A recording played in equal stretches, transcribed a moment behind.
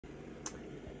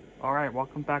Alright,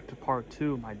 welcome back to part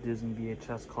 2 of my Disney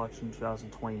VHS Collection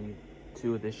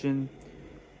 2022 edition.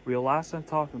 We were last time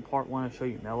talking in part 1 to show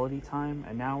you Melody Time,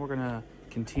 and now we're going to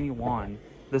continue on.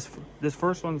 This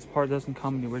first one's part doesn't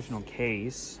come in the original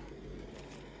case.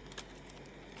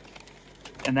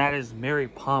 And that is Mary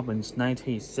Poppins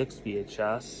 1986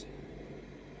 VHS.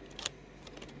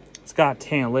 It's got a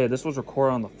tan lid. This was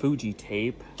recorded on the Fuji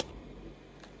tape.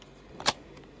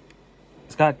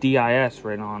 It's got DIS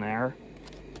written on there.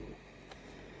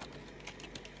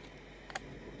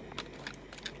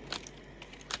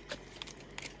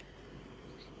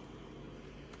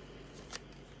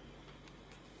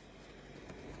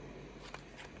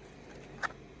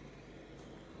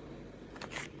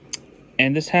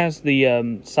 And this has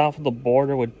the South of the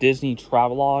Border with Disney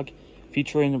travelogue,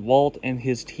 featuring Walt and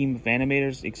his team of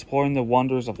animators exploring the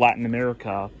wonders of Latin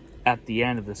America at the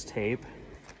end of this tape.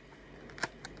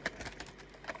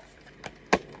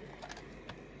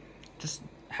 Just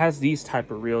has these type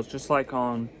of reels, just like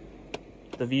on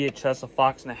the VHS of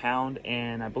Fox and the Hound,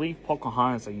 and I believe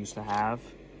Pocahontas I used to have.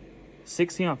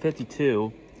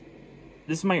 16:52.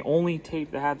 This is my only tape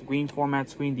that had the green format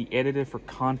screen, the edited for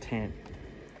content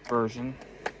version.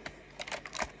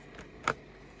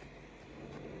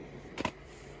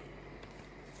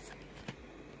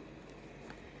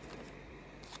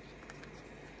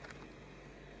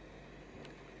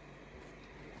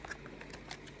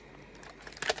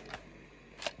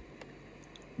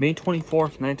 May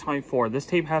 24th, 1924. This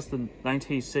tape has the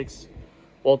 1986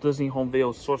 Walt Disney Home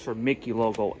Video Sorcerer Mickey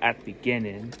logo at the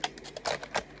beginning.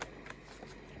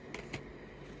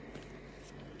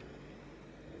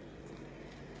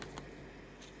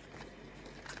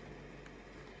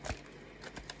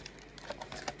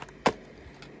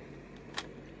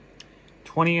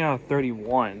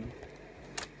 (20/31).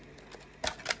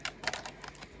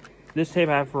 This tape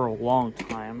I had for a long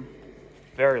time,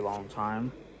 very long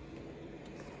time.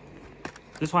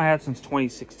 This one I had since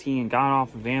 2016, got it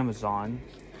off of Amazon,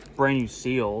 brand new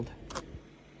sealed.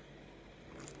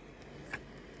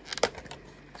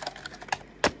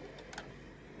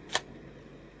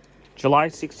 July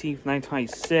 16th,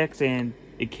 1996, and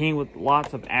it came with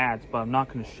lots of ads, but I'm not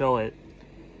going to show it.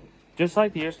 Just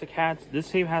like the Aristocats, this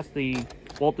tape has the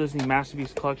Walt Disney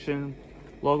Masterpiece Collection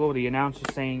logo, the announcer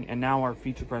saying, "And now our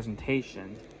feature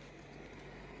presentation."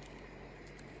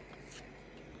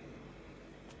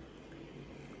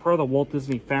 Per the Walt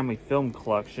Disney Family Film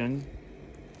Collection.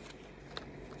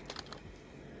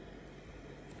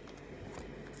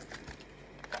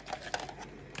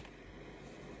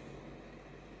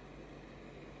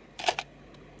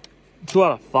 Two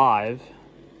out of 5.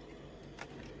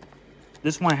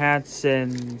 This one I had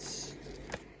since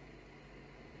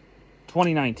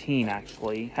 2019,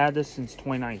 actually. Had this since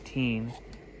 2019.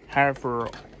 Had it for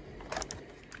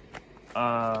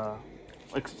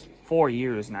like 4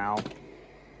 years now.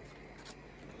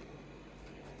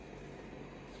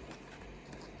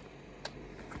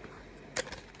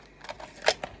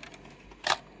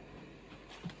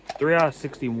 Three out of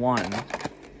 61.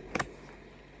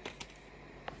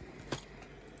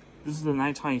 This is the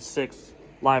 1996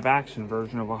 live-action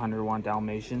version of 101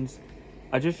 Dalmatians.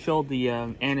 I just showed the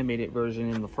animated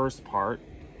version in the first part.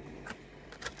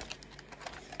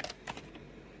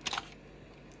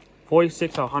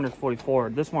 46 out of 144.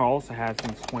 This one I also had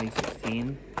since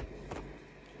 2016.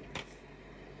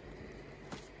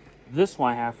 This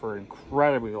one I have for an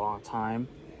incredibly long time.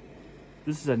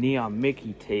 This is a Neon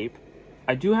Mickey tape.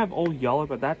 I do have Old Yeller,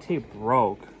 but that tape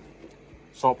broke.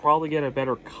 So I'll probably get a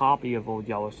better copy of Old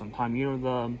Yeller sometime. Either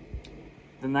the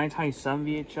 1997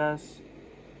 VHS,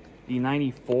 the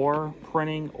 94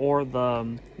 printing, or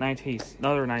the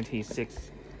another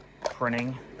 1986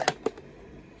 printing.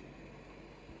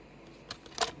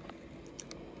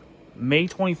 May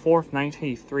 24th,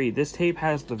 1983. This tape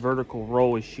has the vertical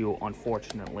row issue,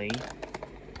 unfortunately.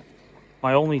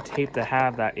 My only tape to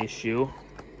have that issue.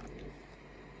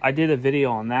 I did a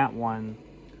video on that one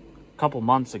a couple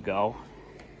months ago.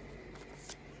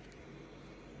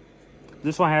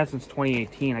 This one I had since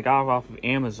 2018. I got it off of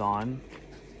Amazon.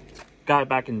 Got it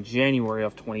back in January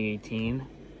of 2018.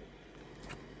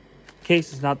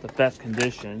 Case is not the best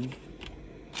condition.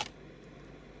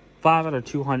 5 out of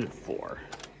 204.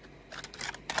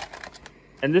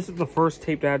 And this is the first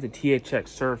tape that had the THX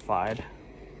certified.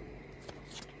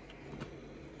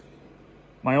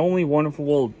 My only Wonderful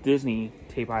World Disney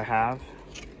tape I have.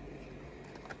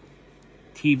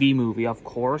 TV movie, of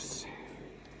course.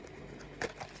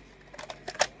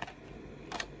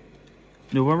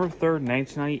 November 3rd,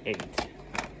 1998.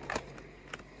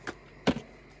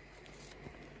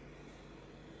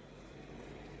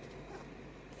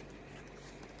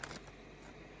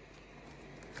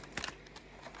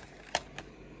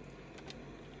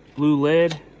 Blue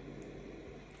lid,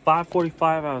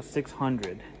 545 out of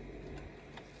 600.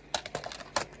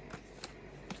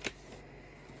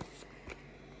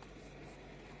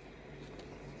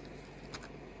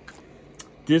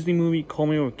 Disney movie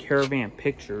culminating with Caravan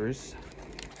Pictures.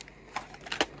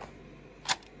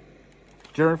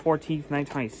 January 14th,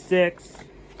 1926.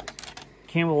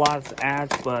 Came with a lot of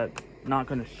ads, but not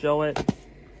going to show it.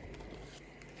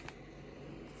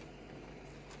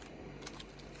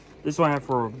 This one I have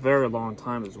for a very long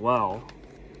time as well.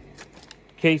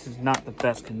 Case is not the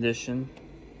best condition.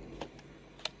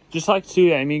 Just like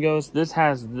Studio Amigos, this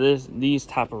has these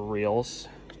type of reels.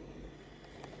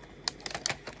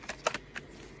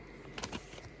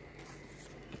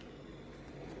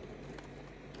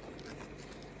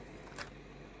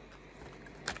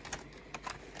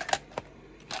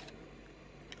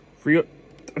 Free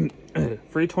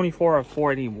 324 of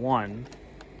 481.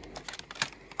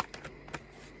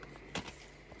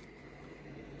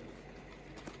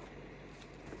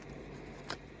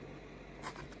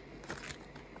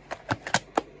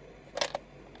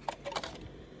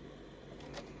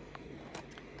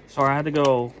 Sorry, I had to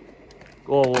go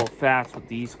a little fast with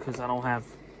these because I don't have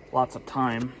lots of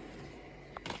time.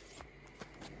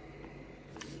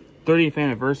 30th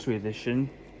Anniversary Edition.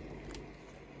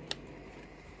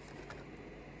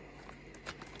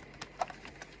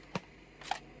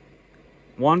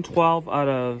 $112 out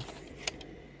of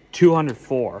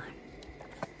 204.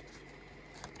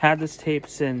 Had this tape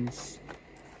since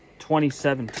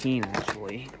 2017,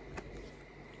 actually.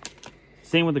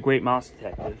 Same with The Great Mouse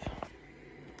Detective.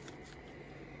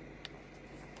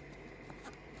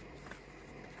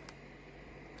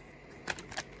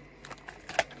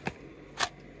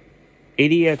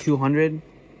 $80 out of 200.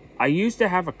 I used to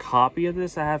have a copy of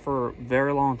this I had for a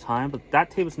very long time, but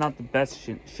that tape is not the best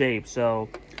shape, so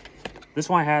this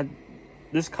one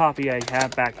this copy I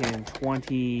had back in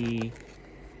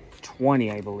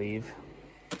 2020, I believe.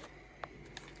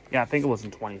 Yeah, I think it was in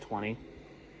 2020.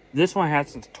 This one I had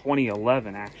since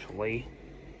 2011, actually.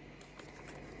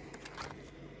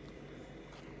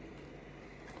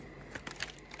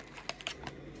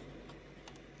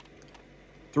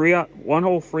 One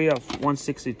whole free of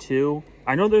 162.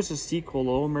 I know there's a sequel,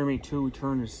 Little Mermaid 2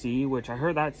 Return to Sea, which I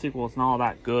heard that sequel is not all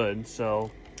that good, so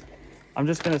I'm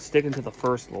just going to stick into the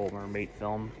first Little Mermaid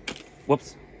film.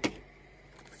 Whoops.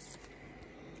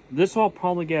 This will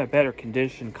probably get a better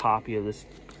condition copy of this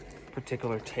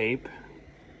particular tape.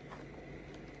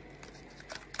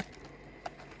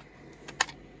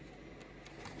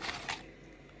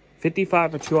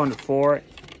 $55 of 204.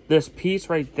 This piece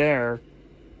right there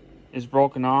is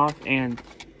broken off and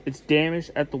it's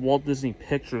damaged at the Walt Disney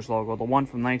Pictures logo, the one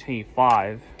from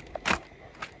 1985.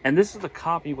 And this is the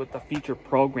copy with the feature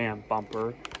program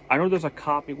bumper. I know there's a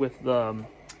copy with the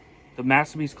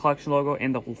Masterpiece Collection logo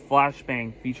and the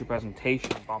Flashbang feature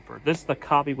presentation bumper. This is the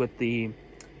copy with the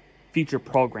feature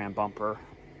program bumper.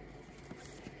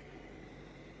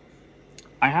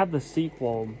 I have the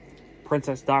sequel,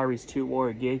 Princess Diaries 2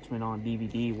 Warrior Engagement, on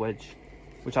DVD, which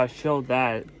I showed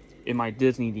that in my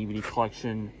Disney DVD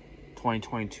Collection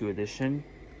 2022 edition.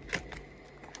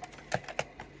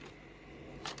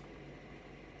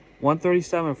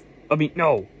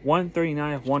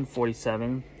 139 of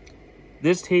 147.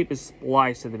 This tape is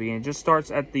spliced at the beginning. It just starts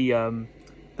at the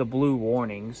blue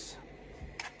warnings.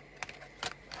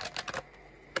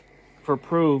 For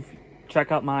proof,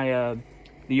 check out my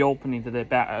the opening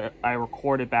that I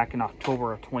recorded back in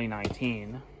October of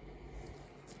 2019.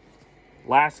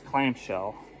 Last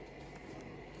clamshell.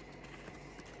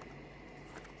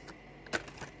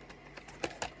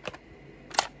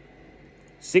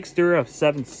 $60 of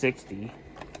 760.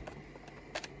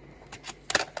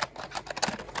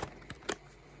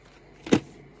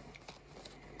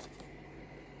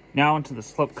 Now into the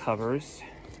slip covers.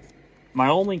 My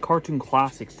only Cartoon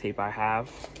Classics tape I have.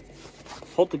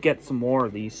 Hope to get some more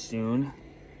of these soon.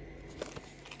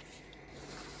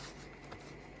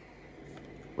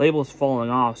 Label is falling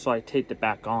off, so I taped it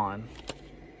back on.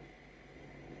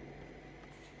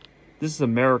 This is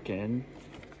American.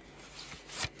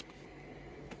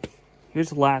 Here's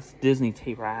the last Disney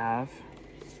tape I have.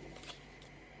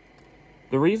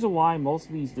 The reason why most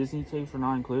of these Disney tapes are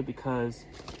not included, because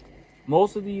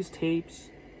most of these tapes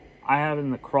I have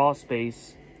in the crawl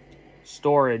space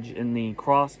storage in the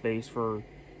crawl space for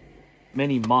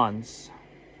many months.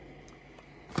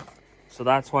 So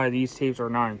that's why these tapes are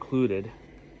not included.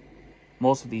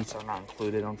 Most of these are not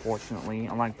included, unfortunately,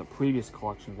 unlike the previous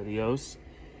collection videos.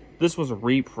 This was a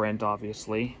reprint,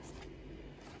 obviously.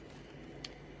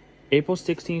 April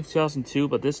 16th, 2002,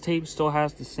 but this tape still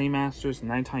has the same masters in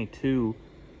 1992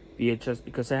 VHS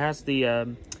because it has the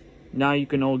Now you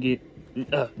can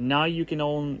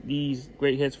own these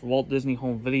great hits for Walt Disney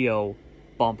Home Video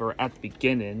bumper at the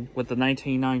beginning with the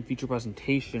 1989 feature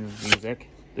presentation music,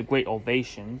 The Great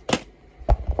Ovation.